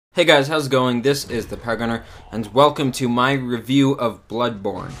Hey guys, how's it going? This is ThePyroGunner, and welcome to my review of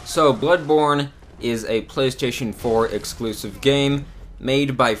Bloodborne. So, Bloodborne is a PlayStation 4 exclusive game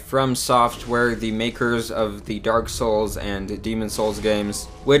made by From Software, the makers of the Dark Souls and Demon Souls games,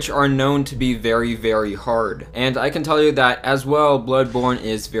 which are known to be very, very hard. And I can tell you that as well, Bloodborne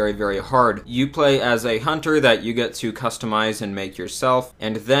is very, very hard. You play as a hunter that you get to customize and make yourself,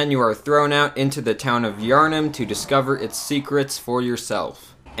 and then you are thrown out into the town of Yharnam to discover its secrets for yourself.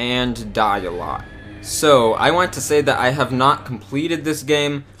 And die a lot. So, I want to say that I have not completed this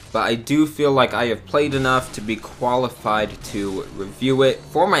game, but I do feel like I have played enough to be qualified to review it,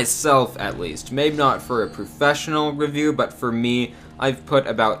 for myself at least. Maybe not for a professional review, but for me, I've put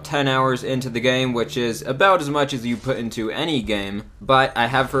about 10 hours into the game, which is about as much as you put into any game, but I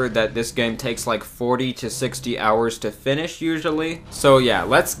have heard that this game takes like 40 to 60 hours to finish usually. So yeah,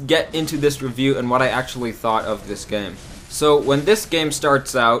 let's get into this review and what I actually thought of this game. So, when this game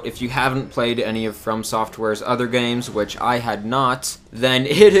starts out, if you haven't played any of From Software's other games, which I had not, then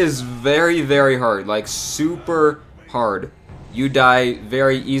it is very, very hard, like super hard. You die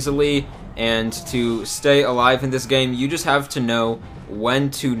very easily, and to stay alive in this game, you just have to know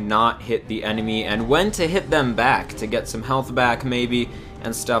when to not hit the enemy and when to hit them back to get some health back maybe,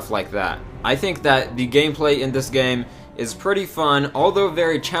 and stuff like that. I think that the gameplay in this game is pretty fun, although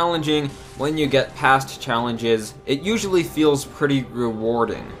very challenging. When you get past challenges, it usually feels pretty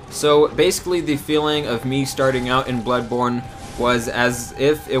rewarding. So basically the feeling of me starting out in Bloodborne was as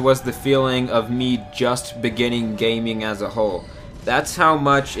if it was the feeling of me just beginning gaming as a whole. That's how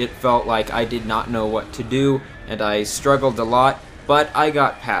much it felt like I did not know what to do, and I struggled a lot, but I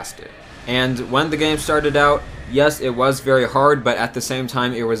got past it. And when the game started out, yes, it was very hard, but at the same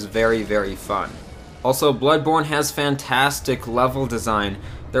time it was very, very fun. Also, Bloodborne has fantastic level design.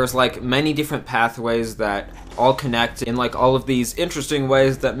 There's like many different pathways that all connect in like all of these interesting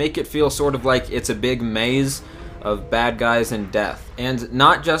ways that make it feel sort of like it's a big maze of bad guys and death. And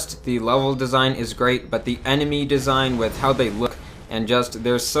not just the level design is great, but the enemy design with how they look, and just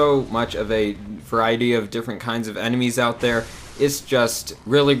there's so much of a variety of different kinds of enemies out there. It's just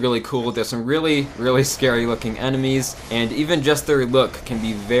really, really cool. There's some really, really scary looking enemies, and even just their look can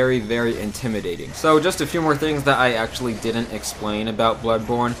be very, very intimidating. So just a few more things that I actually didn't explain about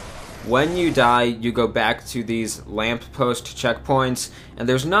Bloodborne. When you die, you go back to these lamppost checkpoints, and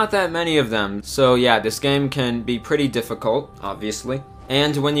there's not that many of them. So yeah, this game can be pretty difficult, obviously.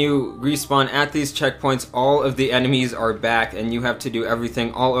 And when you respawn at these checkpoints, all of the enemies are back, and you have to do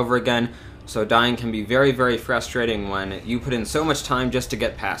everything all over again. So dying can be very, very frustrating when you put in so much time just to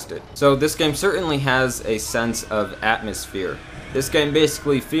get past it. So this game certainly has a sense of atmosphere. This game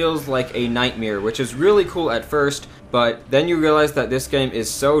basically feels like a nightmare, which is really cool at first, but then you realize that this game is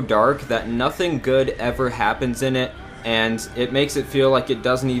so dark that nothing good ever happens in it, and it makes it feel like it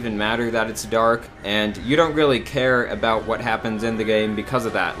doesn't even matter that it's dark, and you don't really care about what happens in the game because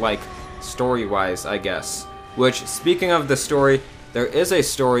of that, like story-wise, I guess. Which, speaking of the story, there is a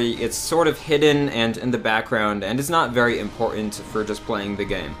story. It's sort of hidden and in the background, and it's not very important for just playing the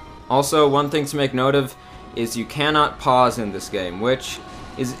game. Also, one thing to make note of is you cannot pause in this game, which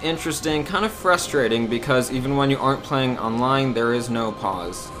is interesting, kind of frustrating, because even when you aren't playing online, there is no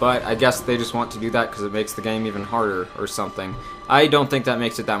pause. But I guess they just want to do that because it makes the game even harder or something. I don't think that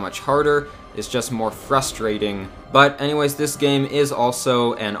makes it that much harder, it's just more frustrating. But anyways, this game is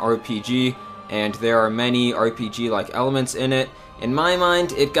also an RPG, and there are many RPG-like elements in it. In my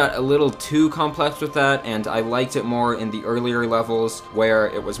mind, it got a little too complex with that, and I liked it more in the earlier levels where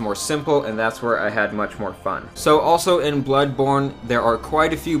it was more simple, and that's where I had much more fun. So also in Bloodborne, there are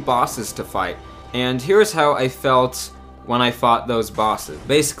quite a few bosses to fight, and here's how I felt when I fought those bosses.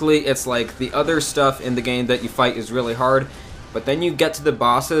 Basically, it's like the other stuff in the game that you fight is really hard, but then you get to the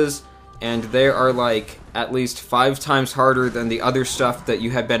bosses, and they are like at least 5 times harder than the other stuff that you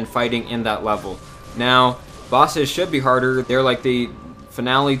have been fighting in that level. Now, bosses should be harder. They're like the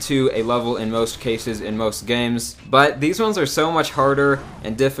finale to a level in most cases in most games, but these ones are so much harder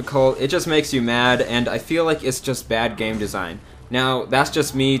and difficult, it just makes you mad, and I feel like it's just bad game design. Now, that's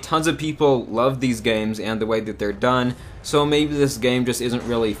just me. Tons of people love these games and the way that they're done, so maybe this game just isn't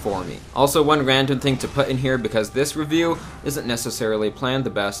really for me. Also, one random thing to put in here, because this review isn't necessarily planned the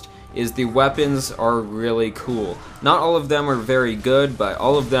best, is the weapons are really cool. Not all of them are very good, but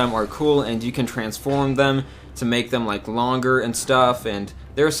all of them are cool, and you can transform them to make them like longer and stuff, and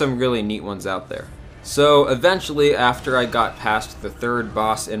there are some really neat ones out there. So eventually, after I got past the 3rd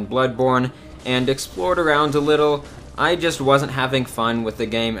boss in Bloodborne and explored around a little, I just wasn't having fun with the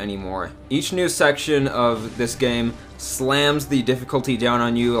game anymore. Each new section of this game slams the difficulty down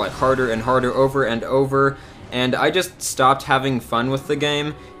on you like harder and harder over and over, and I just stopped having fun with the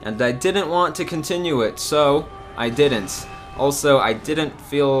game, and I didn't want to continue it, so I didn't. Also, I didn't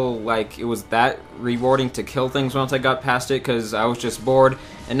feel like it was that rewarding to kill things once I got past it, because I was just bored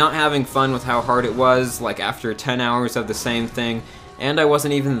and not having fun with how hard it was, like after 10 hours of the same thing, and I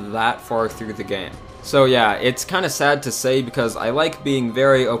wasn't even that far through the game. So yeah, it's kind of sad to say because I like being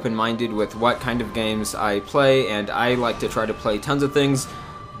very open-minded with what kind of games I play, and I like to try to play tons of things,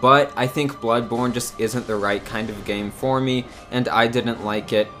 but I think Bloodborne just isn't the right kind of game for me, and I didn't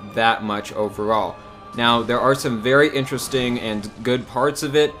like it that much overall. Now, there are some very interesting and good parts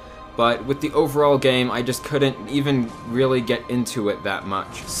of it, but with the overall game, I just couldn't even really get into it that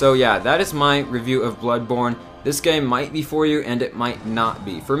much. So yeah, that is my review of Bloodborne. This game might be for you, and it might not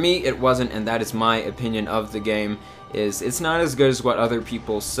be. For me, it wasn't, and that is my opinion of the game. It's not as good as what other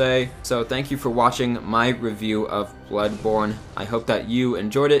people say. So thank you for watching my review of Bloodborne. I hope that you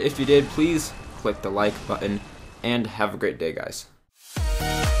enjoyed it. If you did, please click the like button, and have a great day, guys.